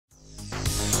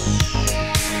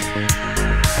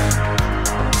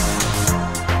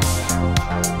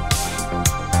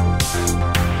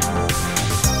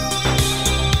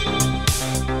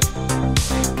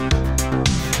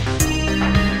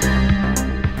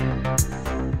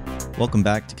Welcome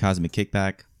back to Cosmic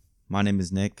Kickback. My name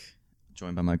is Nick,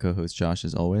 joined by my co-host Josh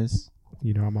as always.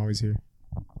 You know I'm always here.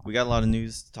 We got a lot of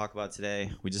news to talk about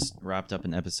today. We just wrapped up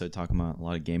an episode talking about a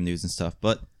lot of game news and stuff,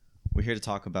 but we're here to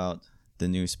talk about the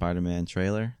new Spider-Man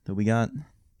trailer that we got.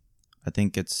 I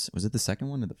think was it the second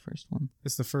one or the first one?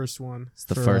 It's the first one. It's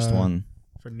the first one.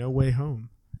 For No Way Home.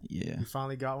 Yeah. You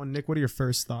finally got one. Nick, what are your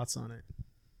first thoughts on it?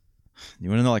 You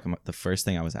want to know like the first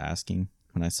thing I was asking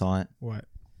when I saw it? What?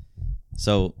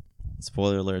 So,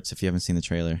 spoiler alerts if you haven't seen the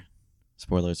trailer.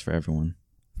 Spoilers for everyone.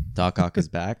 Doc Ock is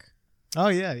back. Oh,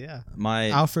 yeah.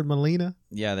 Alfred Molina.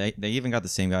 Yeah, they even got the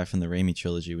same guy from the Raimi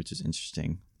trilogy, which is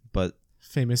interesting. But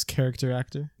famous character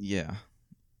actor. Yeah.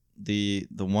 The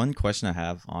one question I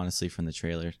have, honestly, from the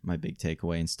trailer, my big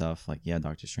takeaway and stuff, like, yeah,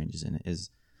 Doctor Strange is in it, is,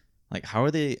 like,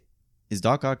 is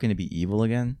Doc Ock going to be evil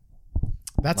again?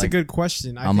 That's a good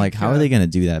question. I'm like, how are they going to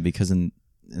do that? Because in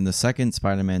the second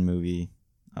Spider-Man movie,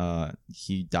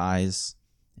 he dies,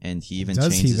 and he even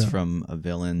changes from a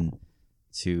villain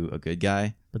to a good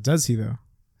guy. But does he, though?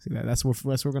 See, that's what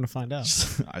we're going to find out.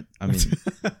 I mean...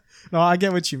 No, I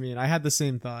get what you mean. I had the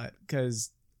same thought,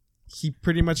 because he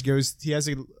pretty much he has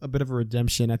a bit of a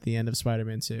redemption at the end of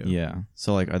Spider-Man 2. Yeah.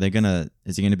 So, like, is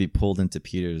he going to be pulled into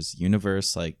Peter's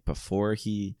universe, like, before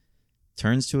he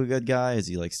turns to a good guy? Is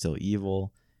he, like, still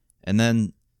evil? And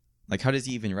then, like, how does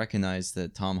he even recognize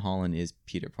that Tom Holland is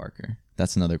Peter Parker?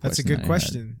 That's another question. That's a good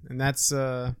question. And that's,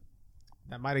 that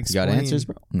might explain. You got answers,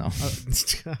 bro? No.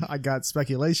 I got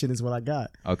speculation is what I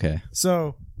got. Okay.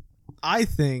 So, I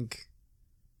think,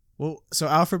 so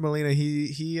Alfred Molina,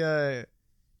 he's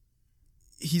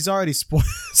already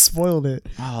spoiled it.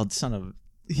 Oh, son of...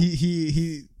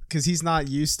 Because he's not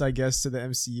used, I guess, to the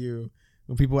MCU.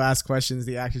 When people ask questions,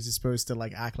 the actors are supposed to,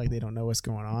 like, act like they don't know what's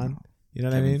going on. You know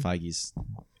what I mean? Feige's...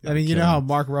 I mean, you know how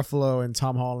Mark Ruffalo and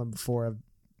Tom Holland before have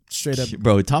straight up...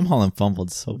 Bro, Tom Holland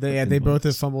fumbled so... They both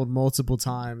have fumbled multiple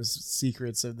times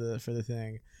secrets for the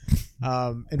thing.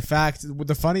 In fact,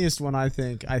 the funniest one, I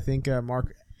think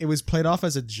Mark... It was played off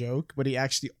as a joke, but he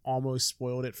actually almost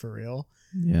spoiled it for real.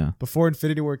 Yeah. Before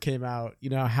Infinity War came out, you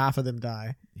know how half of them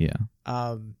die. Yeah.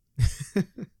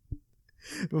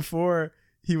 Before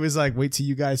he was like, "Wait till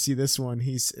you guys see this one."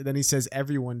 Then he says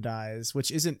everyone dies,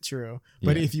 which isn't true.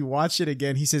 But if you watch it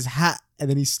again, he says "ha," and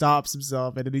then he stops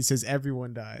himself, and then he says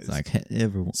everyone dies. It's like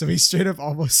everyone. So he straight up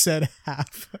almost said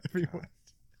half everyone.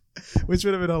 Which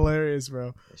would have been hilarious,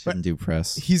 bro. Shouldn't do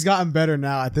press. He's gotten better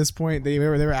now. At this point, they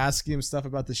were asking him stuff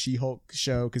about the She-Hulk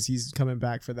show because he's coming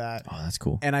back for that. Oh, that's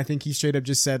cool. And I think he straight up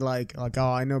just said like, oh,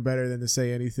 I know better than to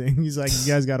say anything. He's like, you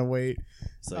guys gotta wait.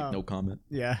 It's like no comment.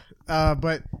 Yeah.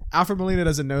 But Alfred Molina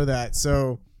doesn't know that,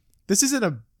 so this isn't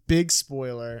a big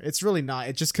spoiler. It's really not.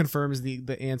 It just confirms the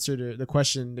answer to the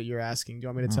question that you're asking. Do you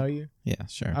want me to tell you? Yeah,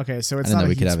 sure. Okay, so it's not a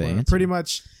huge spoiler. Pretty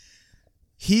much.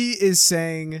 He is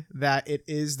saying that it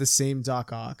is the same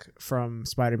Doc Ock from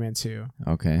Spider-Man 2.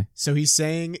 Okay. So he's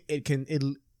saying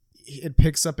it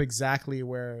picks up exactly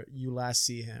where you last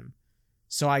see him.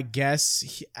 So I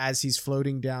guess as he's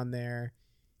floating down there,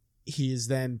 he is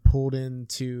then pulled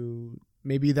into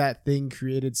maybe that thing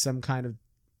created some kind of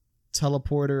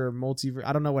teleporter or multiverse.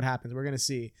 I don't know what happens. We're going to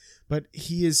see. But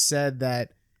he has said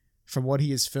that from what he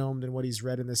has filmed and what he's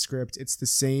read in the script, it's the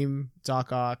same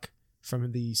Doc Ock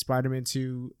from the Spider-Man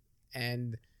 2,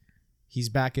 and he's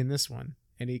back in this one,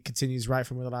 and he continues right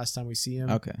from the last time we see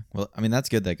him. Okay, well, I mean, that's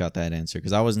good they got that answer,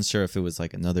 because I wasn't sure if it was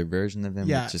like another version of him.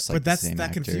 Yeah, with just, like, but that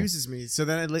actor. Confuses me. So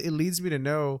then it leads me to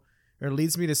know, or it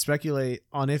leads me to speculate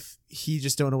on if he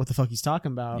just don't know what the fuck he's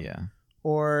talking about. Yeah.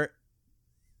 Or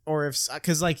if,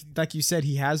 because like you said,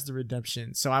 he has the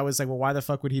redemption. So I was like, well, why the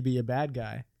fuck would he be a bad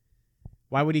guy?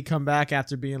 Why would he come back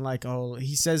after being like, oh,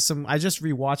 he says some... I just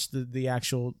rewatched the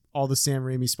actual... all the Sam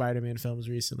Raimi Spider-Man films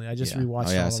recently. I just rewatched all of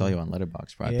them. Oh, yeah, I saw you on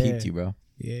Letterboxd, bro. I peeped you, bro.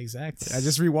 Yeah, exactly. I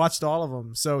just rewatched all of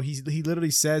them. So he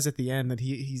literally says at the end that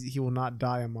he will not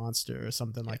die a monster or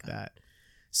something like that.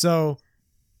 So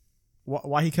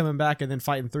why he coming back and then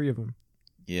fighting 3 of them?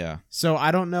 Yeah. So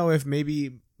I don't know if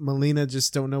maybe Molina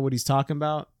just don't know what he's talking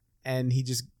about, and he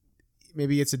just...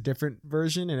 maybe it's a different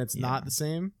version and it's not the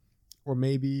same. Or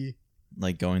maybe...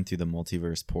 like going through the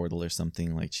multiverse portal or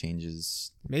something, like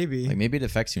changes. Maybe. Like maybe it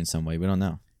affects you in some way. We don't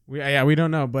know. We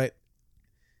don't know. But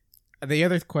the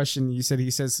other question you said,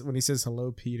 when he says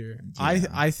hello, Peter. Yeah.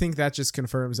 I think that just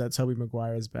confirms that Tobey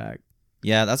Maguire is back.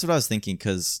 Yeah, that's what I was thinking,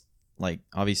 because like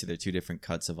obviously they're 2 different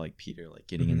cuts of like Peter like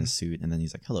getting in the suit, and then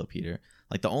he's like, hello, Peter.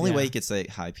 Like the only way he could say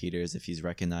hi, Peter, is if he's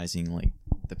recognizing like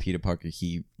the Peter Parker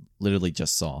he literally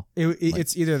just saw.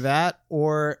 It's either that,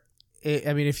 or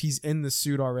I mean, if he's in the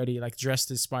suit already, like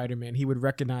dressed as Spider-Man, he would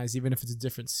recognize even if it's a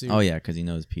different suit. Oh yeah, because he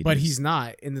knows Peter. But he's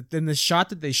not. In the shot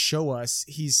that they show us,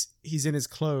 he's in his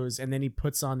clothes, and then he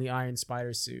puts on the Iron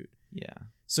Spider suit. Yeah.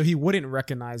 So he wouldn't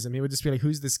recognize him. He would just be like,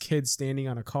 "Who's this kid standing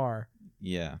on a car?"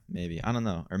 Yeah, maybe. I don't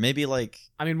know. Or maybe like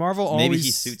I mean, Marvel always maybe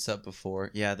he suits up before.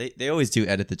 Yeah, they always do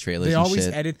edit the trailers. They and always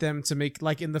shit. edit them to make,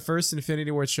 like in the first Infinity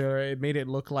War trailer, it made it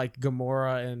look like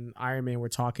Gamora and Iron Man were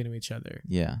talking to each other,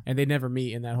 Yeah. and they never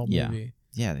meet in that whole Yeah. movie.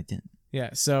 Yeah, they did.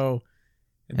 Yeah, so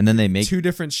And then they make two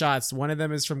different shots. One of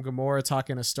them is from Gamora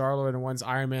talking to Star-Lord, and one's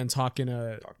Iron Man talking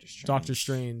to Doctor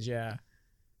Strange. Yeah.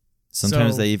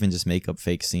 sometimes so- they even just make up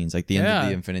fake scenes. Like the end of Yeah.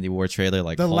 the Infinity War trailer,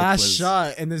 like The Hulk last was-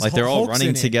 shot, and this like they're all Hulk's running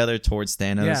in it. together towards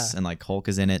Thanos, Yeah. and like Hulk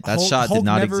is in it. That Hulk- shot Hulk did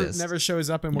not never, exist. Never shows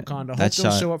up in Yeah, Wakanda. that Hulk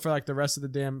don't shot- show up for like the rest of the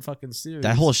damn fucking series.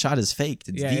 That whole shot is faked.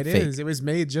 It's yeah, deep it fake. is. It was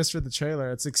made just for the trailer.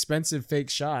 It's expensive fake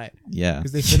shot Yeah,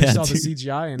 because they finished Yeah, all the dude.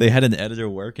 CGI and They had an editor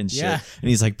work and shit, Yeah. and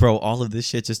he's like, "Bro, all of this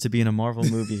shit just to be in a Marvel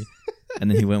movie," and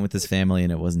then he went with his family,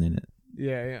 and it wasn't in it.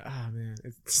 yeah. Oh man.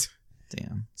 It's,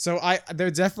 Damn. so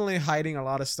they're definitely hiding a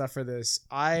lot of stuff for this.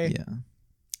 Yeah.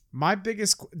 My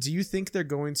biggest, do you think they're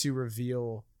going to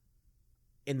reveal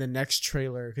in the next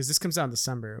trailer? Because this comes out in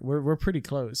December. We're pretty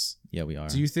close. Yeah, we are.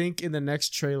 Do you think in the next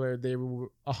trailer they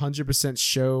will 100%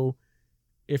 show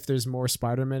if there's more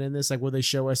Spider-Man in this? Like, will they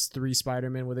show us 3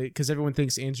 Spider-Man? Will they? Because everyone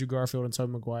thinks Andrew Garfield and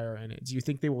Tobey Maguire are in it. Do you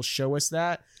think they will show us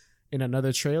that in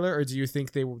another trailer, or do you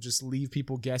think they will just leave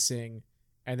people guessing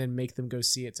and then make them go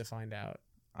see it to find out?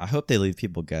 I hope they leave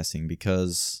people guessing,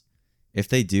 because if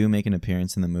they do make an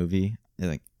appearance in the movie,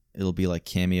 like it'll be like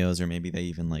cameos, or maybe they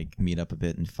even like meet up a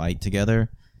bit and fight together.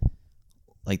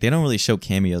 Like they don't really show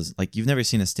cameos. Like you've never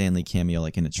seen a Stan Lee cameo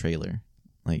like in a trailer.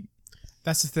 Like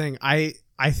That's the thing. I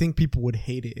think people would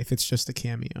hate it if it's just a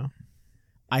cameo.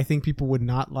 I think people would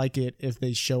not like it if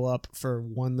they show up for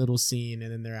one little scene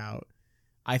and then they're out.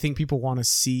 I think people want to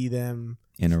see them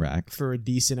interact. for a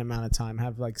decent amount of time.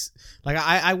 Have like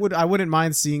I wouldn't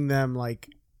mind seeing them like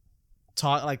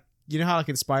talk, like, you know how like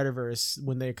in Spider-Verse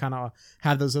when they kind of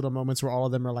have those little moments where all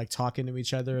of them are like talking to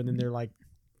each other and then they're like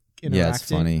interacting. Yeah, it's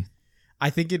funny.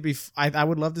 I think it'd be I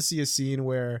would love to see a scene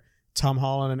where Tom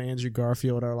Holland and Andrew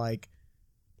Garfield are like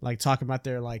talking about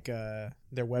their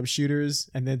web shooters,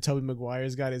 and then Tobey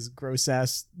Maguire's got his gross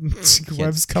ass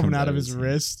webs coming out of his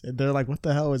wrist, and they're like, "What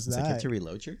the hell is It's that?" like you have to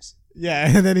reload yours. Yeah,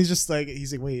 and then he's like,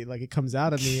 "Wait, like it comes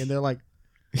out of me," and they're like,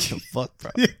 The fuck,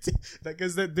 bro.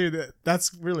 because dude,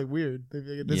 that's really weird.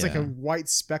 There's like a Yeah. white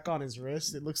speck on his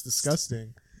wrist. It looks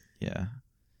disgusting. Yeah.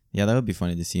 Yeah, that would be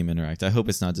funny to see him interact. I hope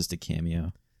it's not just a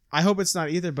cameo. I hope it's not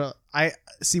either, but I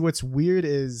see what's weird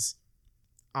is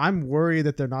I'm worried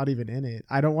that they're not even in it.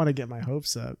 I don't want to get my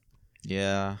hopes up.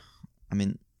 Yeah. I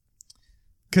mean,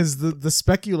 Because the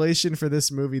speculation for this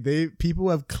movie, people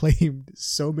have claimed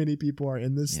so many people are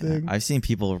in this yeah, thing. I've seen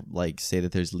people like say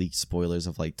that there's leaked spoilers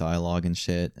of like dialogue and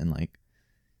shit, and like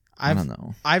I don't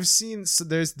know. I've seen, so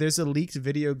there's a leaked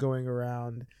video going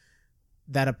around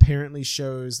that apparently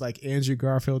shows like Andrew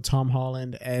Garfield, Tom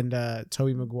Holland, and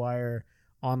Tobey Maguire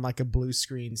on like a blue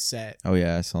screen set. Oh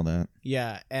yeah, I saw that.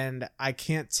 Yeah, and I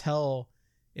can't tell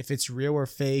if it's real or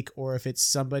fake, or if it's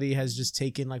somebody has just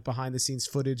taken like behind the scenes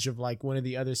footage of like one of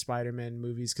the other Spider-Man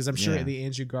movies, because I'm sure Yeah. the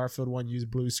Andrew Garfield one used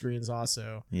blue screens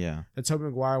also. Yeah. The Tobey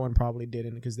Maguire one probably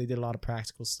didn't, because they did a lot of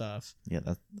practical stuff. Yeah,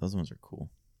 those ones are cool.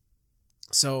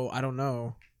 So I don't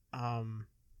know.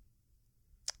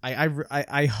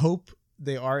 I hope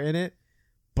they are in it,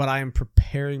 but I am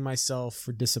preparing myself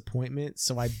for disappointment,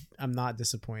 so I'm not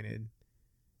disappointed.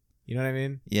 You know what I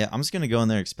mean? Yeah, I'm just gonna go in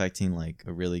there expecting like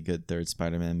a really good third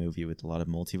Spider-Man movie with a lot of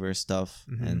multiverse stuff,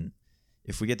 Mhm. and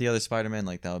if we get the other Spider-Man,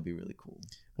 like that would be really cool.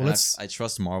 Well, And I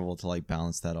trust Marvel to like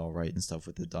balance that all right and stuff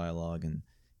with the dialogue and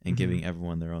Mhm. giving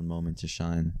everyone their own moment to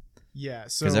shine, Yeah.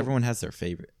 So because everyone has their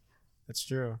favorite. that's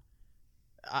true.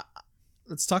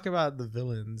 Let's talk about the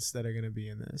villains that are going to be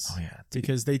in this. Oh yeah,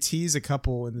 Because they tease a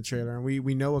couple in the trailer, and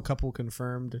we know a couple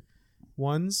confirmed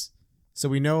ones. So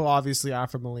we know obviously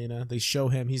Alfred Molina. They show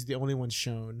him; he's the only one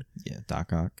shown. yeah,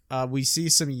 Doc Ock. We see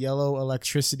some yellow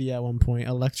electricity at one point.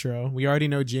 Electro. We already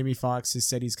know Jamie Foxx has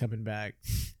said he's coming back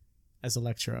as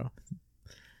Electro.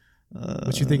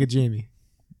 What you think of Jamie?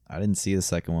 I didn't see the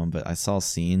second one, but I saw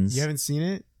scenes. You haven't seen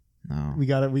it? No. We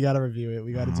gotta review it.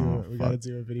 We gotta fuck.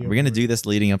 do a video. Are we gonna for it. do this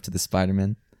leading up to the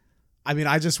Spider-Man? I mean,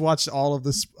 I just watched all of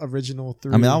this original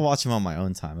 3. I mean, I'll watch them on my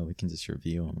own time, and we can just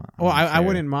review them. Well, I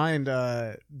wouldn't mind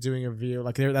doing a review.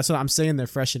 Like that's what I'm saying. They're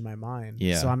fresh in my mind.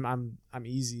 Yeah. So I'm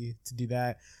easy to do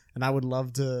that, and I would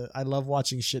love to. I love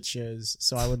watching shit shows,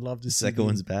 so I would love to The see. second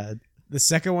one's bad. The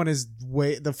second one is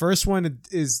the first one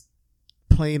is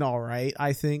plain all right.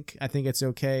 I think it's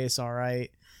okay. It's all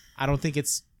right. I don't think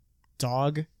it's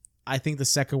dog. I think the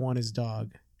second one is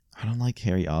dog. I don't like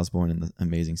Harry Osborn in the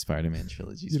Amazing Spider-Man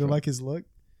trilogy. You don't like his look?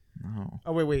 No.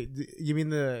 Oh wait. You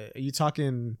mean are you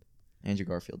talking Andrew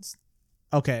Garfield's.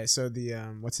 Okay, so the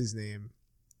what's his name?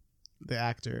 The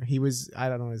actor. He was I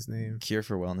don't know his name. Cure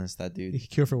for Wellness, that dude.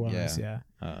 Cure for Wellness, yeah.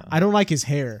 Uh, I don't like his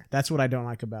hair. That's what I don't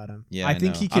like about him. yeah, I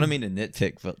think know. he I could, don't mean to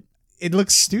nitpick, but it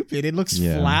looks stupid. It looks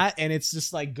Yeah. flat and it's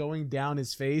just like going down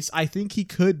his face. I think he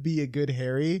could be a good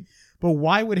Harry, but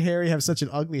why would Harry have such an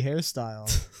ugly hairstyle?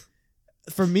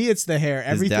 For me, it's the hair.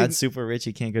 his dad's super rich.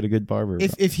 He can't get a good barber.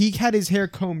 If he had his hair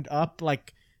combed up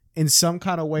like in some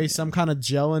kind of way, some kind of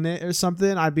gel in it or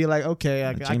something, I'd be like, okay,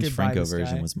 I the could James buy Franco this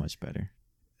version guy. was much better.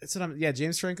 That's what yeah,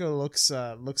 James Franco looks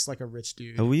like a rich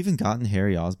dude. Have we even gotten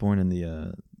Harry Osborn in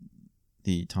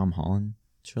the Tom Holland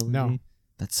trilogy? No.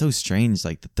 That's so strange.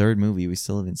 Like the third movie, we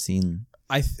still haven't seen.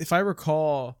 If I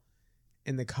recall,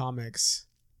 in the comics,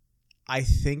 I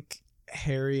think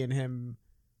Harry and him.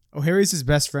 Oh, Harry's his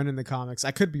best friend in the comics.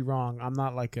 I could be wrong. I'm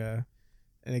not like an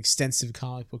extensive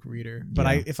comic book reader, but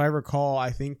Yeah. if I recall, I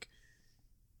think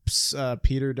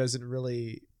Peter doesn't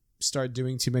really start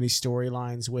doing too many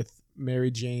storylines with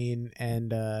Mary Jane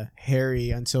and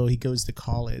Harry until he goes to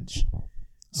college.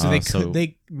 So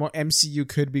MCU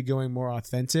could be going more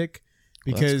authentic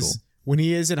because cool. when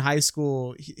he is in high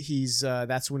school, he's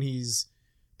that's when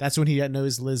he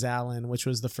knows Liz Allen, which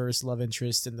was the first love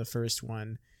interest in the first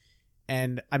one.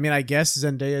 And I mean, I guess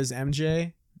Zendaya's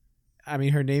MJ. I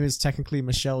mean, her name is technically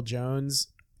Michelle Jones,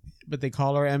 but they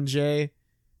call her MJ.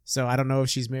 So I don't know if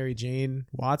she's Mary Jane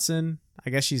Watson. I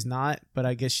guess she's not, but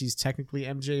I guess she's technically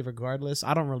MJ regardless.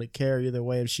 I don't really care either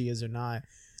way if she is or not.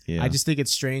 Yeah. I just think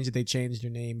it's strange that they changed her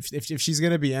name. If she's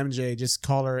gonna be MJ, just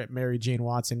call her Mary Jane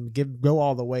Watson. Go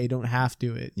all the way. Don't have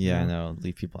to it. Yeah, you I know? know.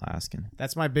 Leave people asking.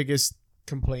 That's my biggest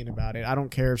complaint about it. I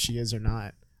don't care if she is or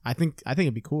not. I think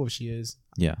it'd be cool if she is.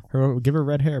 Yeah. Give her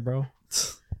red hair, bro.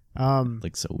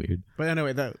 Like so weird. But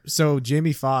anyway, so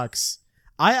Jamie Foxx,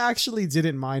 I actually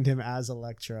didn't mind him as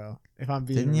Electro. If I'm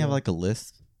being Didn't he have real. like a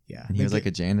lisp? Yeah, And he was like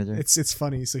a janitor. It's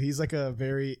funny. So he's like a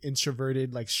very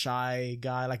introverted, like shy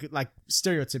guy, like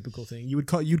stereotypical thing.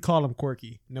 You'd call him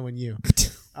quirky, knowing you.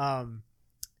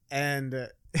 And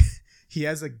he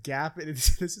has a gap. And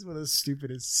this is one of the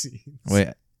stupidest scenes. Wait,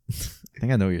 I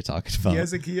think I know what you're talking about.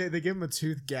 They give him a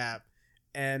tooth gap,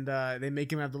 and they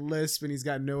make him have the lisp, and he's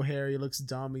got no hair. He looks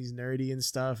dumb. He's nerdy and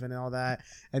stuff, and all that.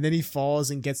 And then he falls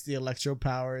and gets the electro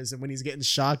powers. And when he's getting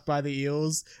shocked by the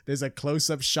eels, there's a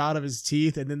close-up shot of his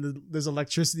teeth, and then there's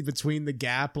electricity between the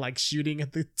gap, like shooting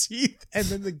at the teeth, and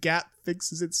then the gap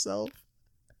fixes itself.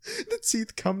 The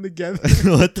teeth come together.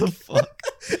 What the fuck?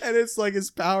 And it's like his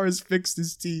powers fixed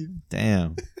his teeth.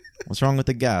 Damn. What's wrong with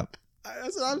the gap?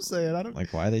 That's what I'm saying. I don't.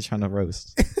 Like, why are they trying to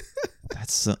roast?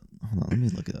 That's so. Hold on, let me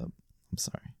look it up. I'm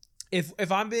sorry.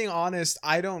 If I'm being honest,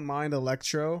 I don't mind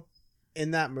Electro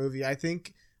in that movie. I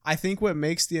think what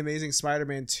makes the Amazing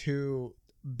Spider-Man 2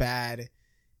 bad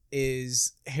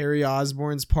is Harry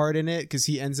Osborn's part in it, because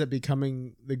he ends up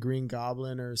becoming the Green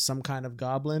Goblin or some kind of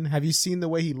goblin. Have you seen the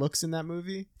way he looks in that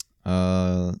movie?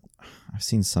 I've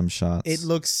seen some shots.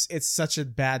 It's such a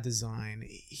bad design.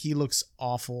 He looks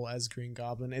awful as Green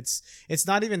Goblin. It's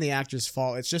not even the actor's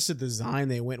fault. It's just the design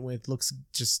they went with looks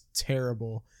just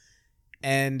terrible.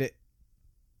 And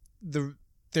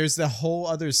there's the whole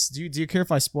other. Do you care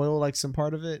if I spoil like some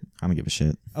part of it? I don't give a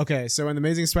shit. Okay, so in the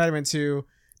Amazing Spider-Man 2,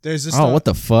 there's just what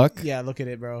the fuck? Yeah, look at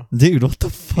it, bro. Dude, what the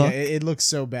fuck? Yeah, it looks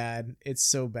so bad. It's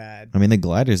so bad. I mean, the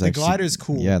glider's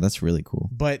cool. Yeah, that's really cool.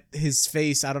 But his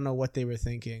face, I don't know what they were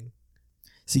thinking.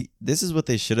 See, this is what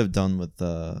they should have done with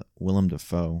Willem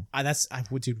Dafoe.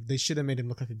 Dude, they should have made him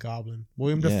look like a goblin.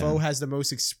 William Yeah. Dafoe has the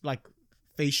most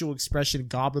facial expression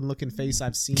goblin-looking face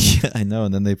I've seen. Yeah, I know.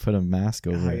 And then they put a mask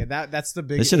over Oh, it. yeah, that's the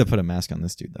big. They should have put a mask on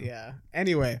this dude, though. Yeah.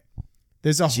 Anyway,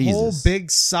 there's a Jesus. whole big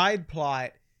side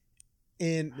plot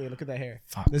in. Wait, look at that hair.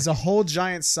 Fuck. There's a whole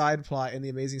giant side plot in the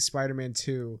Amazing Spider-Man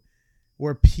 2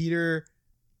 where Peter.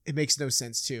 It makes no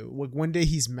sense too. One day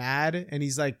he's mad and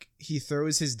he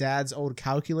throws his dad's old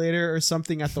calculator or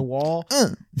something at the wall.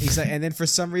 He's like, and then for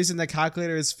some reason the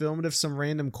calculator is filmed of some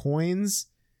random coins,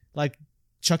 like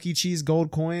Chuck E. Cheese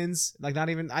gold coins, like not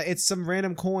even. It's some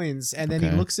random coins, and then he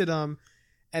Okay. looks at them,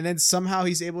 and then somehow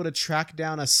he's able to track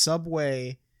down a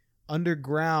subway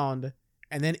underground,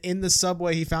 and then in the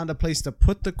subway he found a place to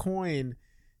put the coin,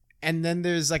 and then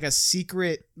there's like a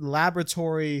secret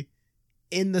laboratory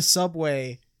in the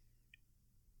subway.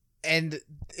 And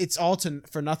it's all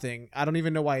for nothing. I don't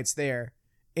even know why it's there.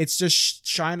 It's just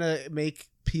trying to make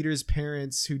Peter's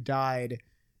parents who died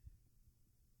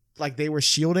like they were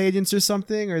Shield agents or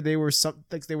something, or they were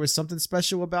there was something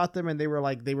special about them, and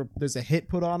there's a hit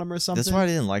put on them or something. That's what I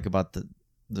didn't like about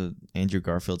the Andrew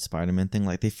Garfield Spider-Man thing.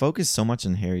 Like they focus so much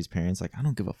on Harry's parents. Like I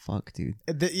don't give a fuck, dude.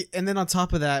 And then on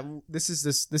top of that, this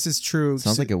is true.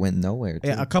 Sounds like it went nowhere. Too.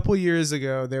 Yeah, a couple years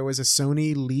ago, there was a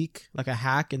Sony leak, like a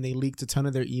hack, and they leaked a ton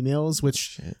of their emails,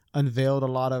 which unveiled a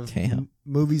lot of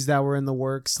movies that were in the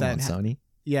works. Sony.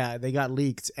 Yeah, they got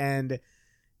leaked, and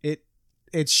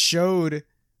it showed,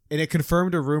 and it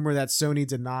confirmed a rumor that Sony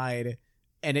denied,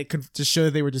 and it could just show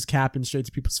that they were just capping straight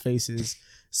to people's faces.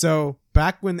 So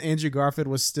back when Andrew Garfield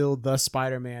was still the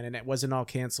Spider-Man and it wasn't all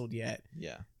canceled yet,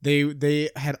 they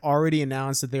had already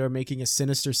announced that they were making a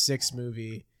Sinister Six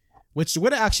movie, which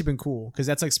would have actually been cool because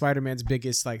that's like Spider-Man's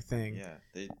biggest like thing. Yeah,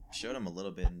 they showed him a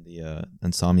little bit in the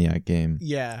Insomniac game.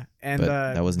 Yeah, and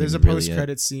that wasn't there's a really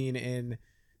post-credit scene in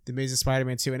The Amazing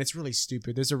Spider-Man 2, and it's really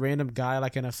stupid. There's a random guy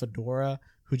like in a fedora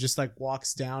who just like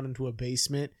walks down into a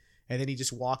basement, and then he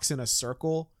just walks in a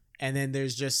circle, and then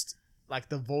there's just like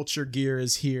the Vulture gear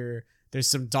is here. There's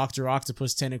some Dr.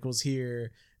 Octopus tentacles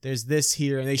here. There's this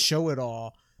here, and they show it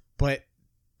all. But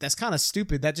that's kind of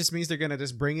stupid. That just means they're going to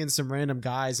just bring in some random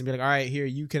guys and be like, all right, here,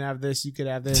 you can have this, you could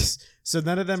have this. So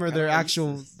none of them are their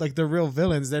actual, like the real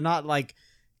villains. They're not like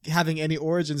having any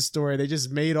origin story. They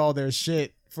just made all their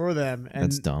shit for them. And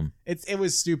that's dumb. It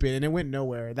was stupid, and it went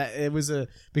nowhere.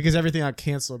 Because everything got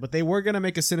canceled. But they were going to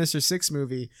make a Sinister Six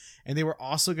movie, and they were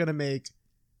also going to make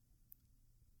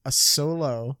a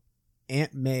solo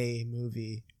Aunt May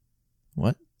movie.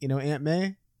 What? You know Aunt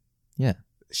May? Yeah.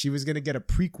 She was going to get a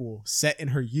prequel set in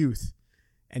her youth,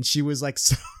 and she was like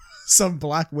some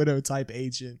Black Widow type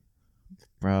agent.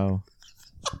 Bro.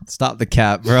 Stop the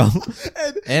cap, bro.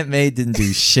 Aunt May didn't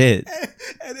do shit.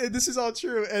 And this is all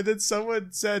true. And then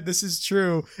someone said this is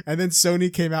true, and then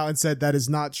Sony came out and said that is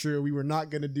not true. We were not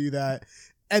going to do that.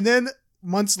 And then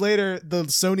months later, the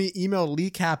Sony email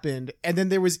leak happened, and then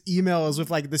there was emails with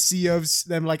like the CEO of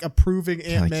them like approving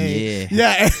Aunt May.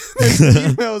 Yeah, there's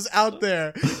emails out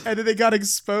there, and then they got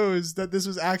exposed that this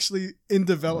was actually in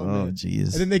development. Oh,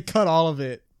 jeez. And then they cut all of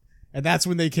it, and that's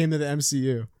when they came to the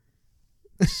MCU.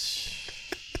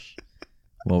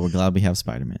 Well, we're glad we have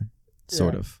Spider-Man.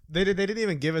 Sort of. They didn't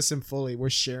even give us him fully.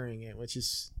 We're sharing it, which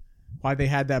is why they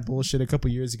had that bullshit a couple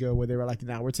years ago where they were like,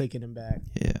 "Nah, we're taking him back."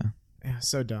 Yeah,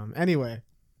 so dumb. Anyway,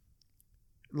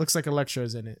 looks like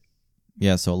Electro's in it.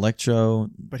 Yeah, so Electro,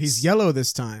 but he's yellow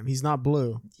this time. He's not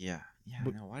blue. Yeah.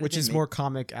 Which is more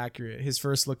comic accurate. His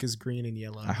first look is green and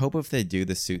yellow. I hope if they do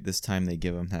the suit this time, they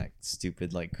give him that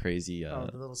stupid, like crazy,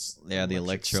 the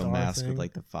Electro mask with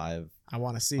like the 5. I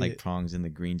want to see like prongs in the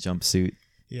green jumpsuit.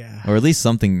 Yeah, or at least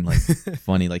something like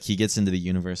funny. Like he gets into the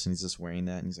universe and he's just wearing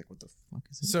that, and he's like, "What the fuck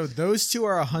is it?" So those two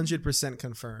are 100%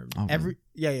 confirmed. Oh,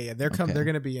 yeah. They're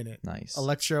gonna be in it. Nice.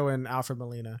 Electro and Alfred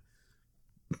Molina.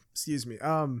 Excuse me.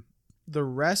 The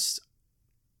rest,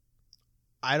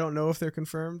 I don't know if they're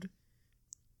confirmed.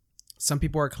 Some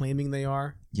people are claiming they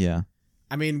are. Yeah.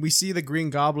 I mean, we see the Green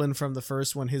Goblin from the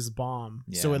first one, his bomb.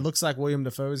 Yeah. So it looks like William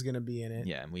Dafoe is going to be in it.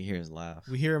 Yeah, and we hear his laugh.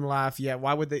 Yeah,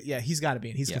 why would they? Yeah, he's got to be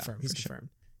in. He's confirmed. He's confirmed.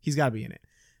 He's got to be in it.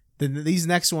 Then these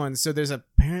next ones, so there's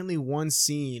apparently one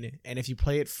scene, and if you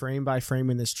play it frame by frame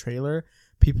in this trailer,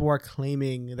 people are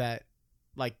claiming that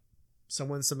like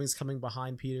something's coming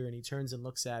behind Peter, and he turns and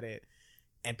looks at it,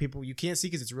 and people, you can't see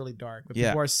because it's really dark, but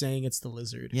people are saying it's the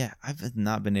lizard. Yeah, I've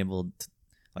not been able to,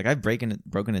 like, I've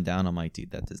broken it down. I'm like, dude,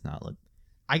 that does not look.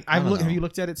 Have you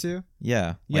looked at it too?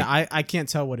 Yeah. Yeah, I can't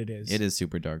tell what it is. It is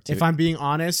super dark too. If I'm being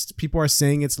honest, people are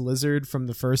saying it's Lizard from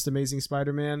the first Amazing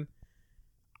Spider-Man.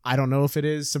 I don't know if it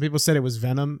is. Some people said it was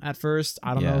Venom at first.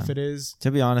 I don't know if it is. To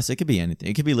be honest, it could be anything.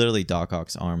 It could be literally Doc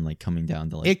Ock's arm like coming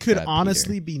down to like. It could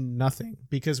honestly be nothing,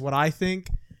 because what I think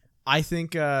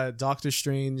Doctor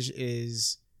Strange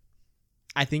is.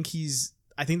 I think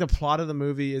the plot of the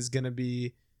movie is gonna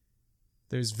be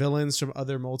there's villains from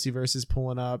other multiverses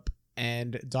pulling up,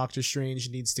 and Doctor Strange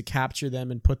needs to capture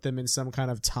them and put them in some kind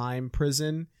of time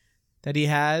prison that he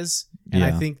has. And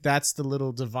I think that's the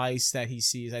little device that he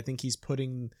sees. I think he's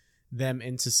putting them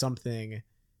into something,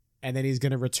 and then he's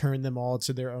going to return them all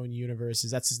to their own universes.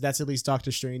 That's at least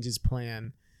Doctor Strange's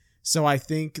plan. So I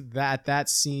think that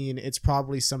scene, it's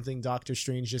probably something Doctor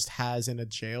Strange just has in a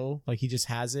jail. Like he just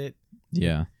has it.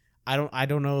 Yeah. I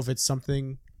don't know if it's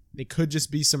something. It could just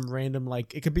be some random,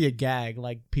 like, it could be a gag.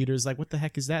 Like, Peter's like, what the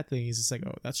heck is that thing? He's just like,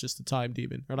 oh, that's just a time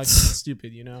demon. Or like,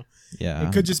 stupid, you know? Yeah.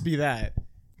 It could just be that.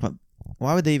 But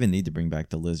why would they even need to bring back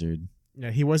the lizard?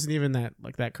 Yeah, he wasn't even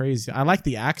that crazy. I like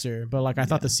the actor, but like, I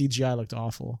thought the CGI looked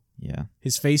awful. Yeah.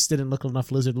 His face didn't look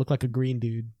enough lizard. It looked like a green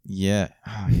dude. Yeah.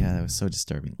 Oh, yeah, that was so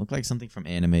disturbing. Looked like something from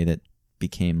anime that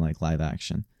became like live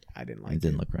action. I didn't like it. It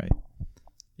didn't look right.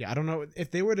 Yeah, I don't know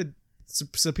if they were to.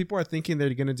 So people are thinking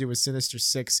they're gonna do a Sinister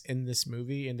Six in this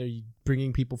movie, and they're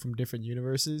bringing people from different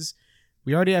universes.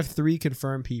 We already have 3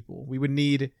 confirmed people. We would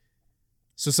need.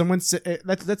 So let's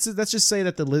just say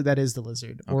that that is the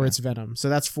lizard, or it's Venom. So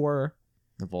that's 4.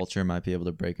 The Vulture might be able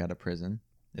to break out of prison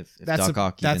if That's Doc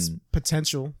Ock that's even.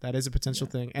 potential. That is a potential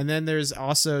thing. And then there's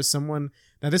also someone.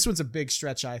 Now this one's a big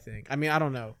stretch. I think. I mean, I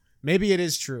don't know. Maybe it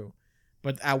is true,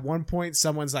 but at one point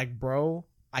someone's like, "Bro,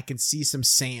 I can see some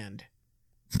sand,"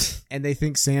 and they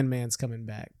think Sandman's coming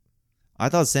back. I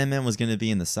thought Sandman was gonna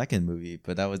be in the second movie,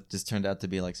 but that was just turned out to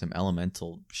be like some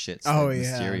elemental shit that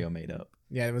Mysterio made up.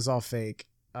 Yeah, it was all fake.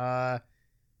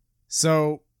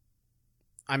 So,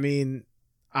 I mean,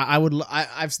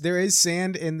 there is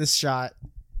sand in the shot.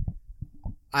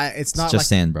 It's not just like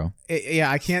sand, bro.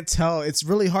 I can't tell. It's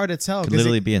really hard to tell. It could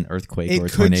literally be an earthquake or a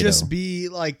It tornado. could just be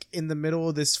like in the middle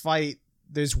of this fight.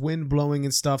 There's wind blowing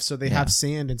and stuff, so they have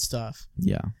sand and stuff.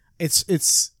 Yeah. It's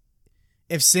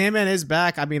if Sandman is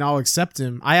back, I mean, I'll accept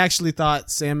him. I actually thought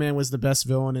Sandman was the best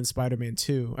villain in Spider-Man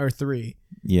 2 or 3.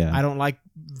 Yeah. I don't like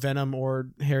Venom or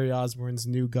Harry Osborn's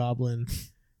new Goblin.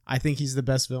 I think he's the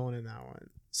best villain in that one.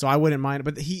 So I wouldn't mind.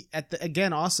 But he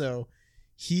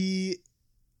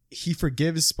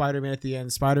forgives Spider-Man at the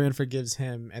end. Spider-Man forgives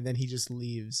him, and then he just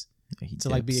leaves to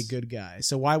like be a good guy.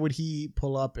 So why would he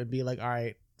pull up and be like, all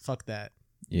right, fuck that?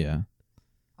 Yeah.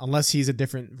 Unless he's a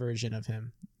different version of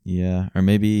him. Yeah. Or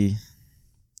maybe,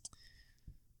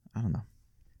 I don't know.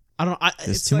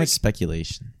 There's too much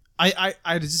speculation.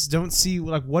 I just don't see,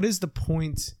 like, what is the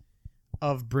point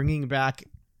of bringing back,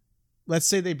 let's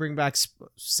say they bring back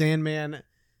Sandman,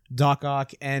 Doc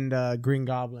Ock, and Green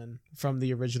Goblin from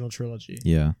the original trilogy.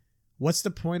 Yeah. What's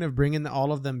the point of bringing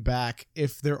all of them back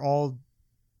if they're all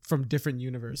from different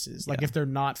universes? Like, if they're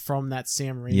not from that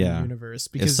Sam Raimi universe?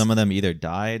 Because if some of them either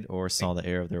died or saw the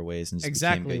error of their ways and just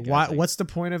exactly. became good guys, What's the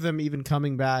point of them even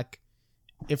coming back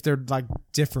if they're like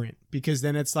different? Because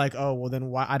then it's like, oh well, then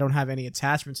why I don't have any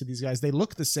attachment to these guys. They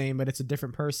look the same, but it's a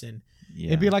different person. Yeah.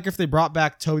 It'd be like if they brought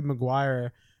back Tobey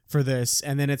Maguire for this,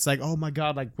 and then it's like, oh my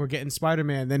god, like we're getting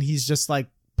Spider-Man, then he's just like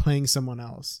playing someone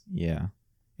else. Yeah.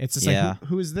 It's just like,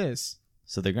 who is this?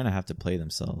 So they're gonna have to play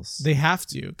themselves. They have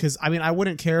to, because I mean, I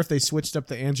wouldn't care if they switched up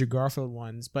the Andrew Garfield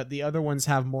ones, but the other ones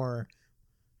have more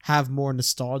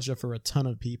nostalgia for a ton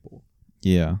of people.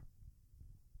 Yeah.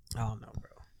 I don't know, bro.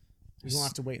 We're gonna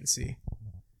have to wait and see.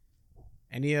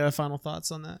 Any final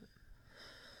thoughts on that?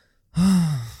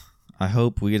 I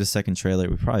hope we get a second trailer.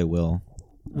 We probably will.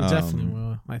 We definitely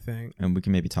will, I think. And we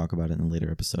can maybe talk about it in a later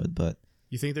episode, but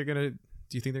Do you think they're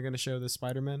gonna show the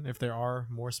Spider-Man if there are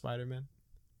more Spider-Man?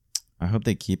 I hope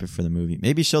they keep it for the movie.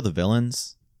 Maybe show the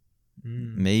villains.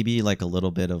 Maybe like a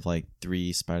little bit of like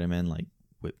 3 Spider-Man like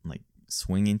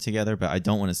swinging together, but I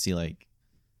don't want to see like,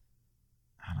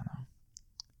 I don't know.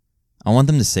 I want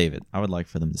them to save it. I would like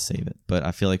for them to save it, but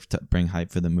I feel like to bring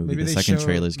hype for the movie, the second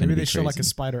trailer is going to be crazy. Maybe they show like a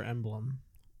spider emblem.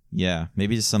 Yeah,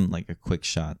 maybe just some like a quick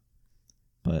shot,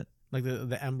 but like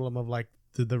the emblem of like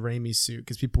the Raimi suit,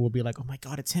 because people will be like, oh my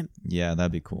god, it's him. Yeah,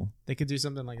 that'd be cool. They could do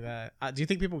something like that. Do you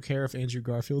think people care if Andrew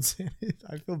Garfield's in it?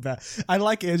 I feel bad. I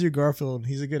like Andrew Garfield.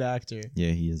 He's a good actor. Yeah,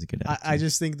 he is a good actor. I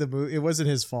just think the movie, it wasn't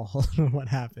his fault what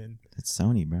happened. It's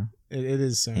Sony, bro. It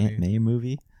is Sony. Aunt May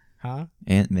movie. Huh?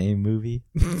 Aunt May movie.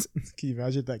 Can you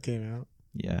imagine if that came out?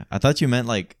 Yeah, I thought you meant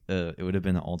like it would have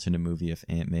been an alternate movie if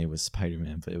Aunt May was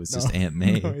Spider-Man, but it was just Aunt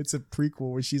May. No, it's a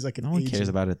prequel where she's like an agent. No one cares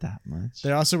about it that much.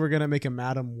 They also were gonna make a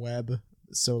Madam Web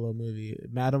solo movie.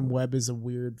 Madam Web is a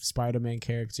weird Spider-Man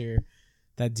character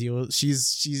that deals.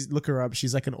 She's look her up.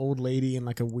 She's like an old lady in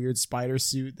like a weird spider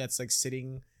suit that's like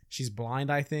sitting. She's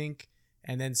blind, I think,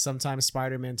 and then sometimes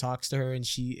Spider-Man talks to her, and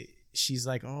she's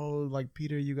like, oh, like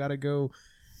Peter, you gotta go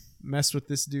mess with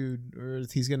this dude, or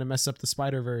he's gonna mess up the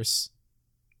Spider-Verse.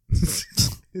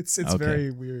 It's okay.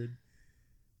 Very weird.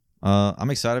 I'm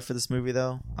excited for this movie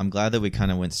though. I'm glad that we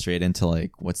kind of went straight into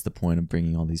like, what's the point of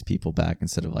bringing all these people back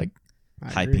instead of like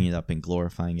hyping it up and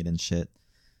glorifying it and shit.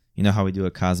 You know how we do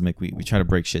a Cosmic? We try to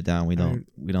break shit down. We don't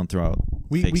throw out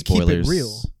fake spoilers. Keep it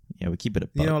real. Yeah, we keep it a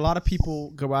buck. You know, a lot of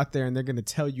people go out there and they're gonna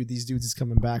tell you these dudes is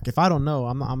coming back. If I don't know,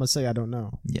 I'm gonna say I don't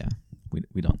know. Yeah, we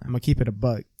don't know. I'm gonna keep it a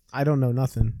buck. I don't know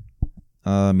nothing.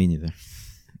 Me neither.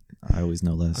 I always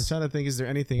know less. I'm trying to think, is there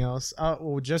anything else?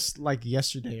 Well, just like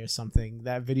yesterday or something,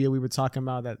 that video we were talking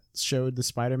about that showed the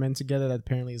Spider-Man together that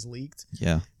apparently is leaked.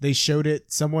 Yeah. They showed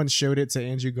it. Someone showed it to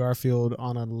Andrew Garfield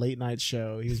on a late night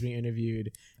show. He was being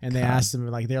interviewed, and they asked him,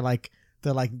 like, they're like,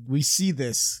 we see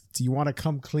this. Do you want to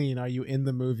come clean? Are you in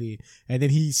the movie? And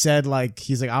then he said, like,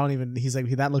 he's like,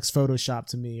 that looks Photoshopped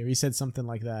to me, or he said something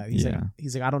like that.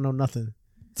 He's like, I don't know nothing.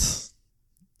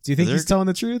 Do you think he's telling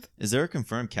the truth? Is there a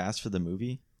confirmed cast for the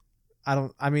movie?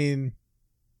 I mean,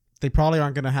 they probably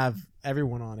aren't going to have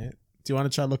everyone on it. Do you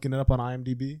want to try looking it up on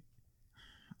IMDb?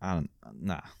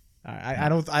 Nah.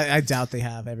 I doubt they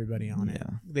have everybody on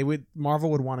it.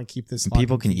 Marvel would want to keep this.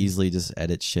 People can easily just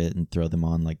edit shit and throw them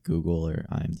on like Google or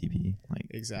IMDb. Like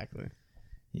exactly.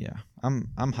 Yeah, I'm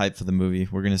hyped for the movie.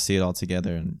 We're gonna see it all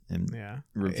together and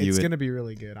review it. It's gonna be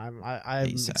really good. I'm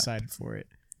excited for it.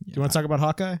 Yeah. Do you want to talk about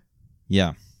Hawkeye?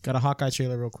 Yeah. Got a Hawkeye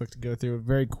trailer real quick to go through.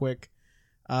 Very quick.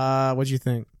 What'd you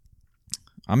think?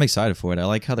 I'm excited for it. I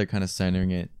like how they're kind of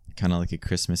centering it kind of like a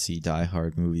Christmassy Die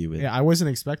Hard movie with I wasn't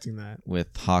expecting that.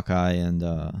 With Hawkeye and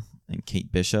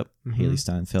Kate Bishop, Haley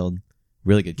Steinfeld.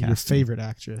 Really good casting. Your favorite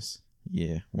actress.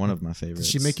 Yeah, one of my favorites.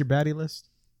 Did she make your baddie list?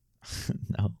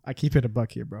 No. I keep it a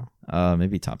buck here, bro.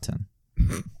 Maybe top 10.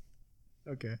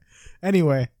 Okay.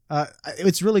 Anyway,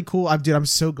 it's really cool. I'm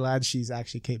so glad she's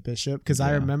actually Kate Bishop because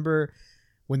I remember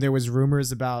when there was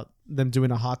rumors about them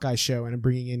doing a Hawkeye show and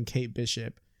bringing in Kate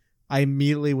Bishop. I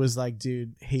immediately was like,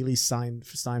 dude, Haley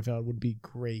Steinfeld would be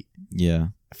great. Yeah.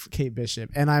 For Kate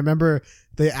Bishop. And I remember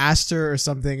they asked her or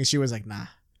something and she was like, nah.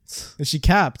 And she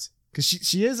capped because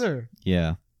she is her.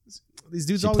 Yeah. These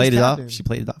dudes always cap him. She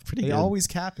played it off pretty good. They always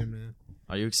cap him, man.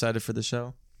 Are you excited for the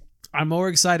show? I'm more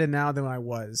excited now than I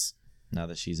was. Now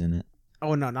that she's in it?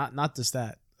 Oh, no, not just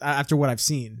that. After what I've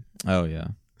seen. Oh, yeah.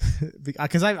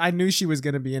 Because I knew she was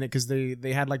going to be in it because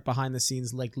they had like behind the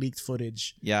scenes like leaked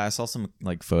footage. Yeah, I saw some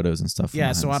like photos and stuff.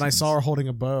 Yeah, so when I saw her holding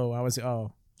a bow, I was,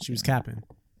 she was capping.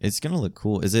 It's going to look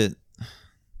cool. Is it...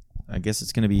 I guess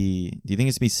it's going to be... Do you think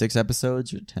it's going to be 6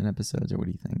 episodes or 10 episodes or what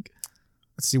do you think?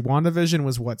 Let's see. WandaVision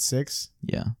was what, 6?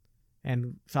 Yeah.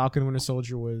 And Falcon Winter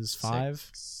Soldier was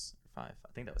 5? 5. I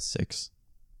think that was 6.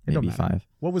 It Maybe 5.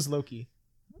 What was Loki?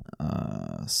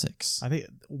 6. I think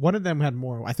one of them had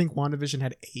more. I think WandaVision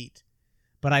had 8.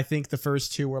 But I think the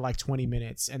first 2 were like 20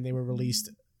 minutes and they were released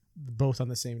both on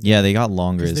the same day. Yeah, they got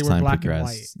longer as time black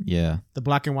progressed. And white. Yeah. The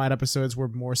black and white episodes were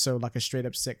more so like a straight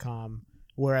up sitcom,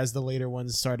 whereas the later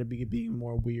ones started being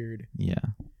more weird. Yeah.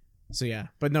 So yeah.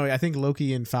 But no, I think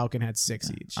Loki and Falcon had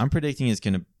 6 each. I'm predicting it's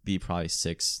going to be probably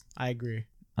 6. I agree.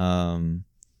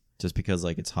 Just because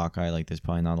like it's Hawkeye, like there's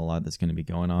probably not a lot that's going to be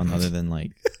going on other than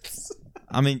like...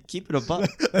 I mean, keep it a buck.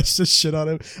 That's just shit on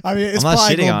him. I mean, I'm not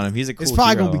shitting on him. He's a cool It's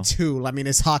probably hero. going to be 2. I mean,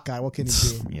 it's Hawkeye. What can he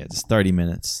do? Yeah, just 30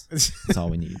 minutes. That's all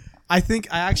we need.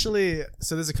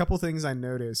 So there's a couple things I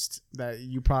noticed that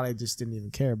you probably just didn't even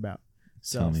care about.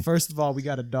 So first of all, we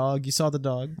got a dog. You saw the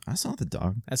dog? I saw the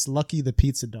dog. That's Lucky the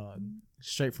pizza dog.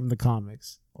 Straight from the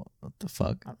comics. What the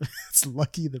fuck? It's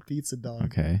Lucky the pizza dog.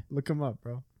 Okay. Look him up,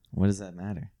 bro. What does that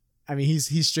matter? I mean,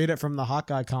 he's straight up from the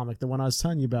Hawkeye comic, the one I was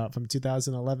telling you about from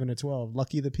 2011 or 12.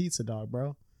 Lucky the pizza dog,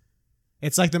 bro.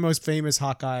 It's like the most famous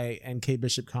Hawkeye and Kate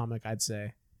Bishop comic, I'd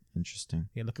say. Interesting.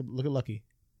 Yeah, look at Lucky.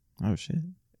 Oh shit.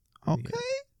 Okay.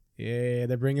 Yeah,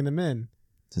 they're bringing him in.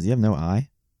 Does he have no eye?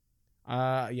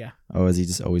 Yeah. Oh, is he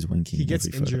just always winking? He gets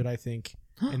injured, I think,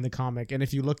 in the comic. And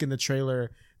if you look in the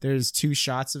trailer, there's 2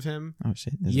 shots of him. Oh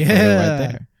shit. There's a photo right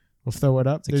there. We'll throw it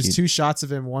up. There's 2 shots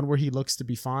of him. One where he looks to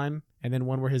be fine, and then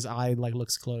one where his eye like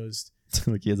looks closed.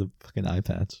 Like he has a fucking eye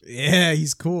patch. Yeah,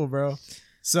 he's cool, bro.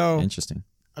 So interesting.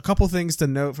 A couple things to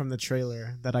note from the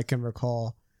trailer that I can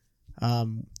recall.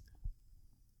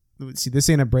 See, this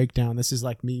ain't a breakdown. This is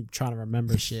like me trying to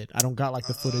remember shit. I don't got like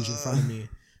the footage in front of me.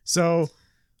 So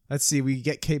let's see. We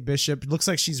get Kate Bishop. It looks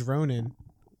like she's Ronin.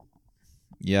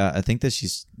 Yeah, I think that do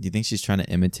you think she's trying to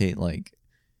imitate like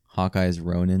Hawkeye's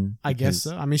Ronin? I guess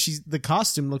so. I mean, the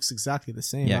costume looks exactly the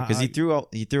same. Yeah, because he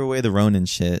threw away the Ronin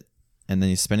shit, and then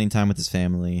he's spending time with his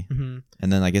family,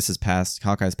 and then I guess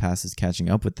Hawkeye's past is catching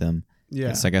up with them.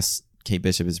 Yeah, so I guess Kate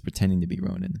Bishop is pretending to be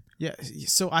Ronin. Yeah.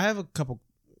 So I have a couple.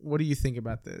 What do you think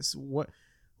about this?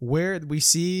 Where we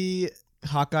see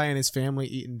Hawkeye and his family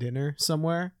eating dinner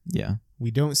somewhere? Yeah.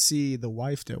 We don't see the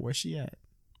wife though. Where's she at?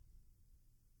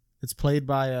 It's played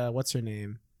by what's her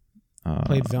name?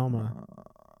 Played Velma.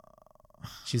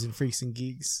 She's in Freaks and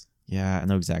Geeks. Yeah, I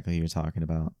know exactly who you're talking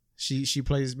about. She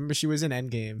plays. Remember, she was in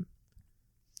Endgame.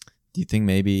 Do you think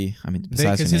maybe? I mean,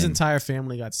 besides because his entire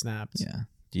family got snapped. Yeah.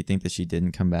 Do you think that she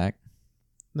didn't come back?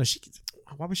 No,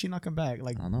 why would she not come back?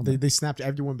 Like, I don't know. They snapped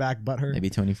everyone back but her. Maybe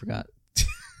Tony forgot.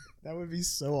 That would be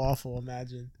so awful.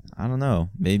 Imagine. I don't know.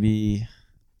 Maybe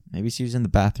she was in the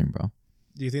bathroom, bro.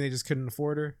 Do you think they just couldn't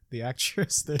afford her, the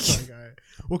actress? They're like, all right.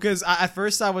 Well, because at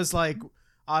first I was like,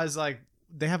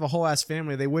 they have a whole ass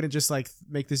family. They wouldn't just like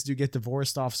make this dude get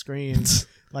divorced off screen.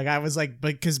 Like I was like,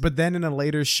 but then in a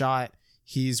later shot,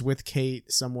 he's with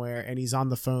Kate somewhere and he's on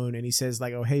the phone and he says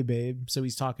like, "Oh hey babe," so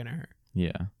he's talking to her.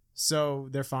 Yeah. So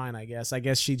they're fine, I guess. I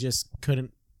guess she just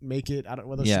couldn't make it? I don't.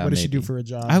 What Yeah, does she do maybe. for a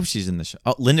job? I hope she's in the show.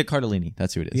 Oh, Linda Cardellini.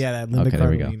 That's who it is. Yeah, that Linda Okay, there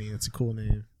we go. Cardellini. That's a cool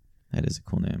name. That is a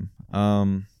cool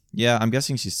name. Yeah, I'm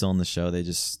guessing she's still in the show.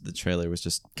 The trailer was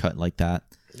just cut like that.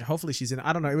 Hopefully she's in.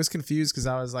 I don't know. It was confused because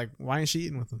I was like, why ain't she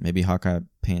eating with him? Maybe Hawkeye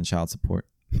paying child support.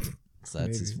 So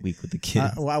that's his Maybe. week with the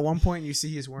kids. Well, at one point you see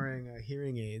he's wearing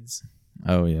hearing aids.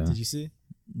 Oh yeah. Did you see?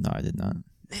 No, I did not.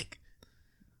 Nick.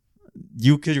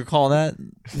 You could recall that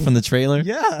from the trailer?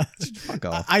 Yeah. Fuck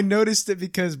off. I noticed it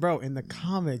because, bro, in the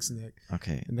comics, Nick.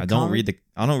 Okay. In the I don't comic-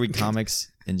 read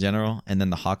comics in general, and then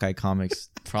the Hawkeye comics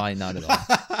probably not at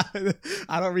all.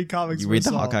 I don't read comics. You read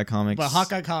the myself, Hawkeye comics? but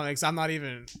Hawkeye comics, I'm not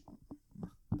even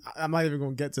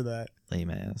going to get to that. Lame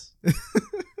ass. I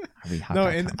read Hawkeye No,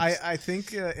 and comics. I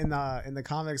think in the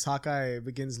comics, Hawkeye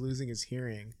begins losing his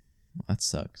hearing. That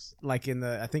sucks. Like in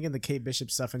the Kate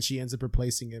Bishop stuff, and she ends up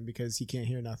replacing him because he can't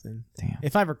hear nothing. Damn.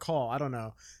 If I recall, I don't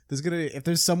know. If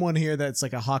there's someone here that's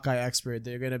like a Hawkeye expert,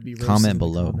 they're gonna be roasted Comment in the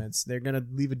below. comments. They're gonna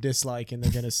leave a dislike and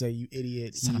they're gonna say, "You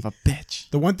idiot." Son of a bitch.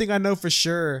 The one thing I know for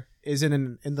sure is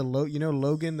in the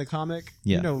Logan the comic.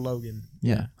 Yeah. You know Logan.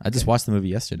 Yeah. I just watched the movie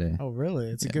yesterday. Oh really?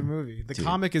 It's a Yeah. good movie. The Dude.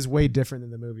 comic is way different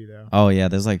than the movie though. Oh yeah,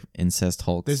 there's like incest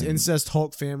Hulks. There's and- incest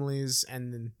Hulk families,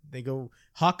 and then they go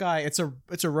Hawkeye. It's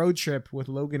a road trip with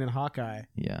Logan and Hawkeye,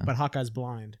 Yeah. but Hawkeye's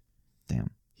blind.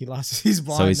 Damn. He lost. He's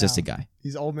blind. So he's just now. a guy.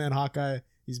 He's old man Hawkeye.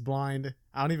 He's blind.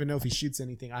 I don't even know if he shoots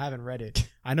anything. I haven't read it.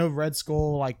 I know Red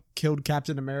Skull like killed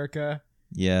Captain America.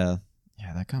 Yeah.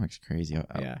 Yeah, that comic's crazy.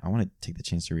 Yeah. I want to take the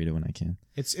chance to read it when I can.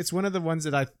 It's one of the ones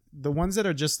that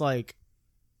are just like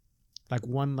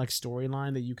one like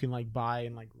storyline that you can like buy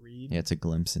and like read. Yeah, it's a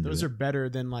glimpse into Those it. are better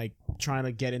than like trying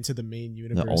to get into the main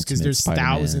universe ultimate because there's Spider-Man.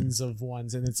 thousands of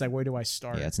ones and it's like where do I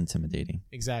start? Yeah, it's intimidating.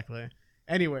 Exactly.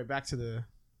 Anyway, back to the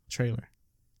trailer.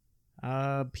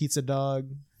 Pizza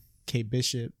Dog, Kate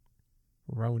Bishop,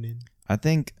 Ronan. I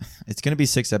think it's going to be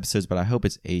 6 episodes, but I hope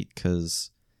it's 8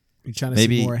 because, You trying to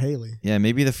Maybe- see more Haley? yeah,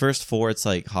 maybe the first 4, it's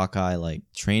like Hawkeye like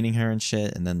training her and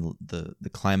shit. And then the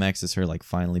climax is her like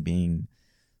finally being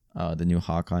the new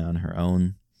Hawkeye on her own.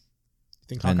 You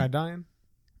think And- Hawkeye dying?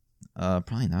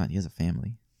 Probably not. He has a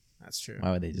family. That's true.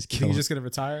 Why would they just You kill think him? he's just gonna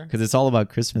retire? Because it's all about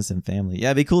Christmas and family. Yeah,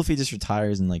 it'd be cool if he just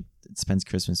retires and like spends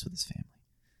Christmas with his family.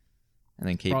 And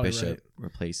then Kate Probably Bishop right.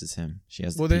 replaces him. She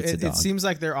has the Well, pizza it dog. seems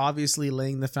like they're obviously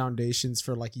laying the foundations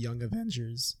for like young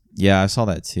Avengers. Yeah, I saw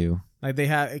that too. Like they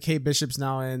have Kate Bishop's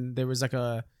now in. There was like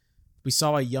we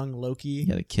saw a young Loki.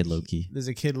 Yeah, the kid Loki. There's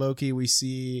a kid Loki. We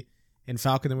see in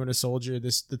Falcon and Winter Soldier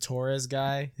the Torres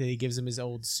guy that he gives him his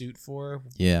old suit for.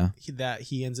 Yeah.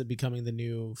 He ends up becoming the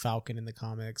new Falcon in the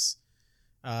comics.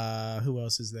 Who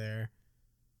else is there?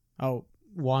 Oh,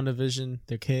 WandaVision.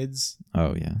 Their kids.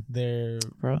 Oh yeah. They're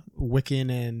Bro. Wiccan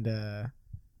and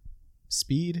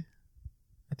Speed,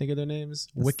 I think are their names.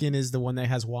 That's- Wiccan is the one that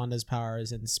has Wanda's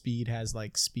powers, and Speed has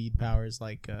like speed powers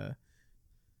like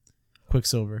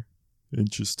Quicksilver.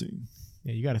 Interesting.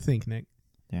 Yeah, you got to think, Nick.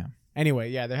 Yeah. Anyway,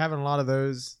 yeah, they're having a lot of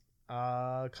those.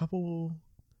 A couple.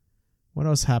 What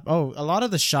else happened? Oh, a lot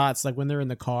of the shots, like when they're in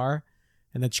the car,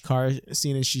 and the car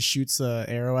scene, and she shoots a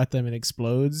arrow at them and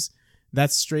explodes.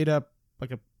 That's straight up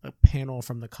like a panel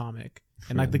from the comic.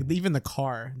 And like even the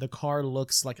car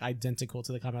looks like identical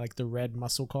to the comic, like the red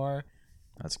muscle car.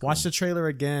 That's cool. Watch the trailer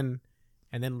again,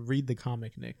 and then read the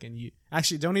comic, Nick. And you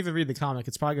actually don't even read the comic;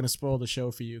 it's probably going to spoil the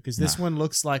show for you because this Nah. one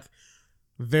looks like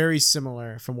very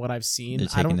similar from what I've seen. They're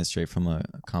I taking don't. it straight from a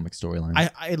comic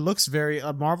storyline. It looks very.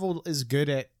 Marvel is good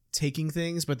at taking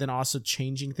things, but then also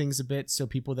changing things a bit, so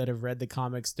people that have read the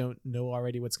comics don't know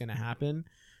already what's going to happen.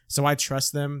 So I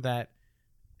trust them that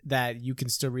you can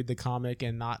still read the comic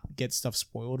and not get stuff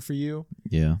spoiled for you.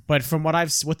 Yeah. But from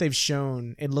what they've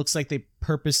shown, it looks like they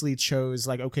purposely chose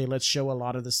like, okay, let's show a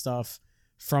lot of the stuff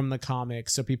from the comic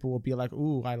so people will be like,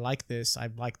 ooh, I like this. I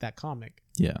like that comic.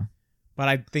 Yeah. But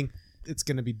I think it's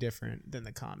going to be different than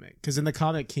the comic because in the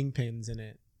comic, Kingpin's in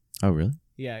it. Oh really?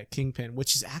 Yeah, Kingpin,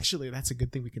 which is actually, that's a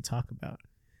good thing we can talk about.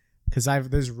 Because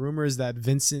there's rumors that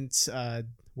Vincent,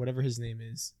 whatever his name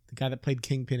is, the guy that played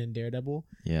Kingpin in Daredevil,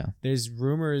 Yeah. there's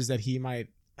rumors that he might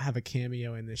have a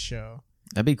cameo in this show.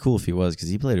 That'd be cool if he was because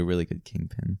he played a really good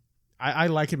Kingpin. I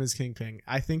like him as Kingpin.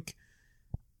 I think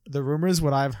the rumors,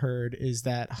 what I've heard, is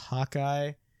that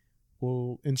Hawkeye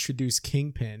will introduce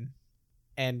Kingpin.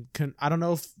 And I don't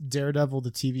know if Daredevil,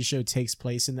 the TV show, takes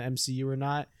place in the MCU or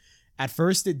not. At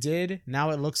first it did. Now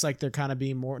it looks like they're kind of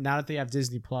being more, now that they have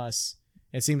Disney Plus,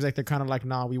 it seems like they're kind of like,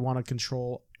 nah, we want to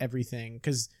control everything.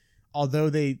 Because although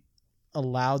they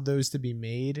allowed those to be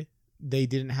made, they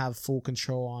didn't have full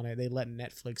control on it. They let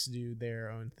Netflix do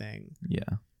their own thing. Yeah.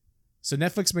 So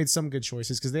Netflix made some good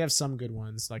choices because they have some good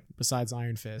ones, like besides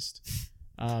Iron Fist.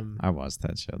 I watched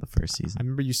that show, the first I season.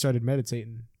 remember you started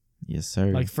meditating. Yes, sir.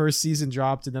 Like first season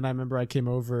dropped, and then I remember I came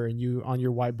over and you on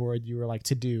your whiteboard you were like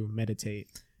to do meditate,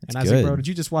 and I was like, bro, did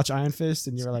you just watch Iron Fist?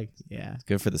 And you were like, yeah. It's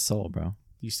good for the soul, bro. Do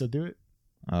you still do it?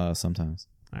 Sometimes.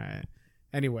 All right.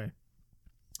 Anyway,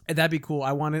 that'd be cool.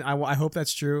 I hope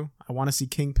that's true. I want to see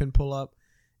Kingpin pull up,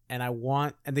 and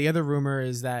the other rumor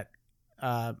is that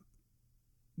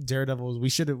Daredevil. We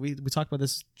talked about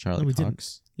this. Charlie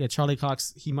Cox. Yeah, Charlie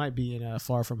Cox. He might be in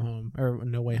Far From Home or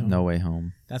No Way Home. No Way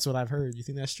Home. That's what I've heard. You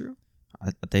think that's true?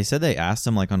 They said they asked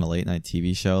him like on a late night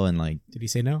TV show, and like, did he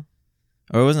say no?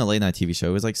 Or it wasn't a late night TV show.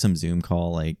 It was like some Zoom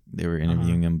call. Like they were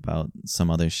interviewing him about some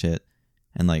other shit,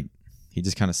 and like he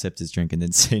just kind of sipped his drink and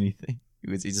didn't say anything.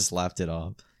 He just laughed it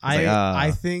off.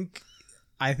 I think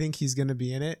he's gonna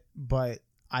be in it, but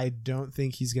I don't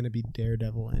think he's gonna be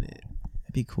Daredevil in it.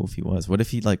 It'd be cool if he was. What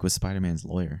if he like was Spider-Man's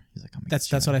lawyer? He's like,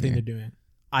 that's what I think they're doing.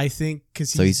 I think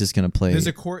because he's just gonna play. There's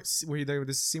a court where there's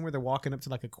a scene where they're walking up to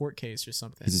like a court case or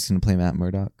something. He's just gonna play Matt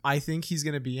Murdock. I think he's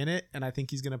gonna be in it, and I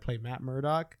think he's gonna play Matt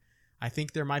Murdock. I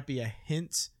think there might be a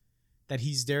hint that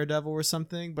he's Daredevil or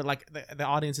something, but like the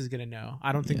audience is gonna know.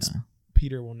 I don't think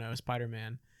Peter will know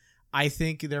Spider-Man. I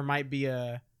think there might be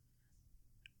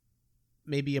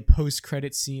maybe a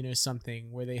post-credit scene or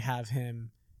something where they have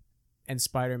him and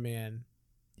Spider-Man.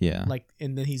 Yeah. Like,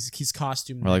 and then he's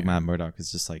costumed. Or like Matt Murdock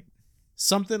is just like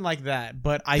something like that.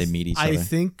 But I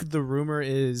think the rumor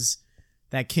is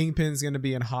that Kingpin's gonna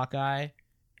be in Hawkeye,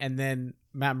 and then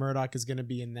Matt Murdock is gonna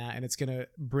be in that, and it's gonna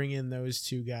bring in those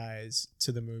two guys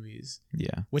to the movies.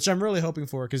 Yeah. Which I'm really hoping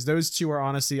for, because those two are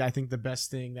honestly, I think, the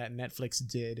best thing that Netflix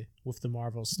did with the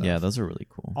Marvel stuff. Yeah, those are really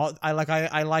cool. I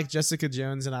like Jessica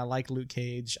Jones, and I like Luke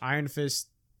Cage. Iron Fist,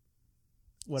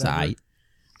 whatever. Dude.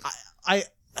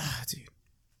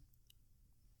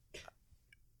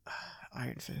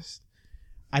 Iron Fist.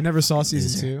 I never saw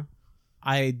season 2.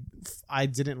 I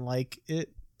didn't like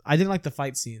it. I didn't like the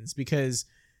fight scenes because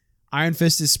Iron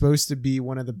Fist is supposed to be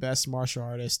one of the best martial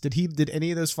artists. Did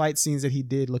any of those fight scenes that he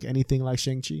did look anything like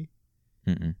Shang-Chi?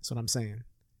 That's what I'm saying.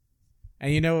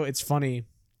 And it's funny.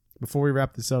 Before we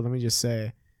wrap this up, let me just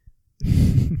say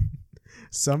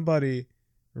somebody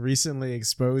recently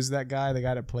exposed that guy, the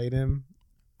guy that played him.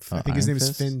 I think his name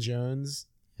is Finn Jones.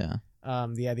 Yeah.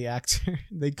 The actor.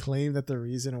 They claim that the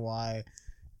reason why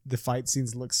the fight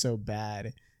scenes look so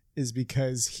bad is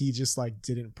because he just like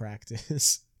didn't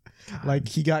practice. Like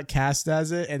he got cast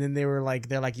as it, and then they're like,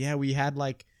 yeah, we had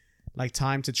like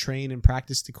time to train and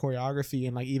practice the choreography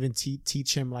and like even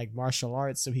teach him like martial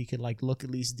arts so he could like look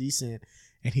at least decent.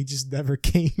 And he just never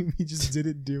came. He just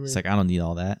didn't do it. It's like, I don't need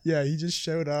all that. Yeah, he just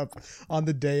showed up on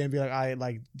the day and be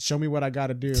like, show me what I got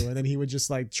to do, and then he would just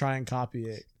like try and copy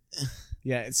it.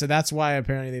 Yeah, so that's why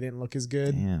apparently they didn't look as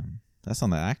good. Damn, that's on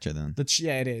the actor then.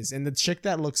 Yeah, it is. And the chick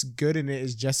that looks good in it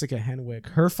is Jessica Henwick.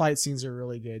 Her fight scenes are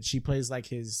really good. She plays like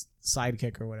his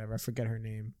sidekick or whatever. I forget her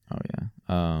name. Oh yeah.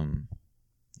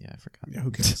 Yeah, I forgot. Yeah,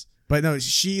 who cares? But no,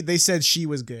 they said she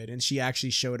was good, and she actually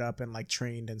showed up and like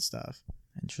trained and stuff.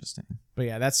 Interesting. But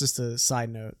yeah, that's just a side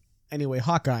note. Anyway,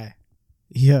 Hawkeye.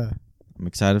 Yeah. I'm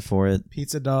excited for it.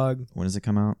 Pizza Dog. When does it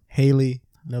come out? Haley.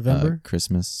 November.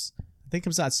 Christmas. I think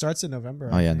it starts in November.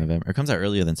 Oh yeah, November. It comes out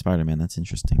earlier than Spider-Man. That's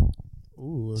interesting.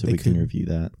 Ooh, so we can review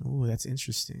that. Ooh, that's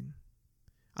interesting.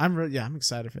 I'm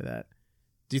excited for that.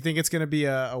 Do you think it's gonna be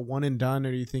a one and done,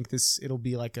 or do you think it'll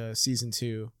be like a season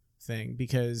 2 thing?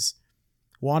 Because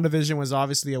WandaVision was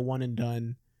obviously a one and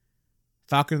done.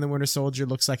 Falcon and the Winter Soldier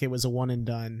looks like it was a one and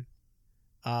done.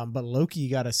 But Loki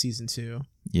got a season 2.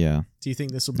 Yeah. Do you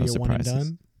think this will be a one and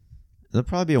done? It'll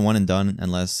probably be a one and done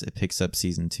unless it picks up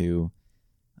season 2.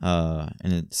 And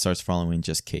it starts following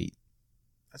just Kate.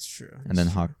 That's true. And then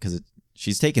because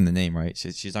she's taking the name, right?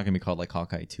 She's not gonna be called like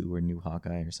Hawkeye 2 or New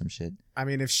Hawkeye or some shit. I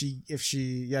mean, if she,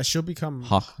 she'll become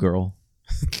Hawk Girl.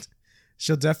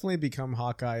 She'll definitely become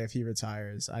Hawkeye if he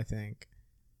retires, I think.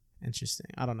 Interesting.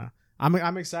 I don't know.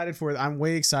 I'm excited for it. I'm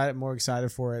way more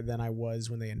excited for it than I was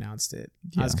when they announced it.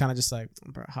 Yeah. I was kind of just like,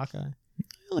 bro, Hawkeye.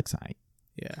 It looks hype.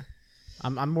 Yeah.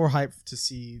 I'm more hyped to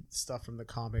see stuff from the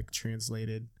comic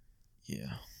translated.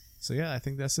 Yeah. So yeah, I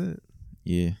think that's it.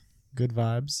 Yeah. Good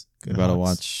vibes. Good. Gotta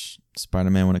watch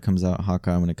Spider-Man when it comes out,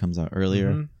 Hawkeye when it comes out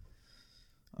earlier.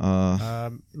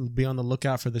 Mm-hmm. Be on the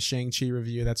lookout for the Shang-Chi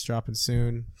review that's dropping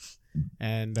soon.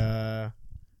 And I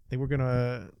think we're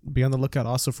gonna be on the lookout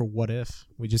also for What If.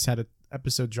 We just had an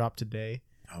episode drop today.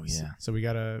 Oh yeah. So we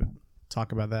gotta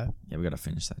talk about that. Yeah, we gotta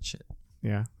finish that shit.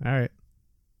 Yeah. All right.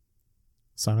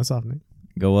 Sign us off, Nick.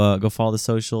 Go follow the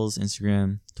socials: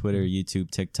 Instagram, Twitter, YouTube,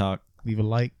 TikTok. Leave a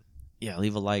like. Yeah,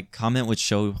 leave a like. Comment which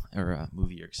show or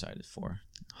movie you're excited for.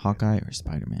 Hawkeye or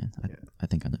Spider-Man? I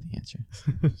think I know the answer.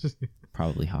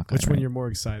 Probably Hawkeye. Which one right? you're more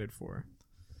excited for?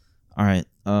 All right.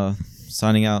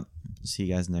 Signing out. See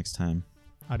you guys next time.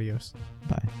 Adios.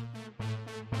 Bye.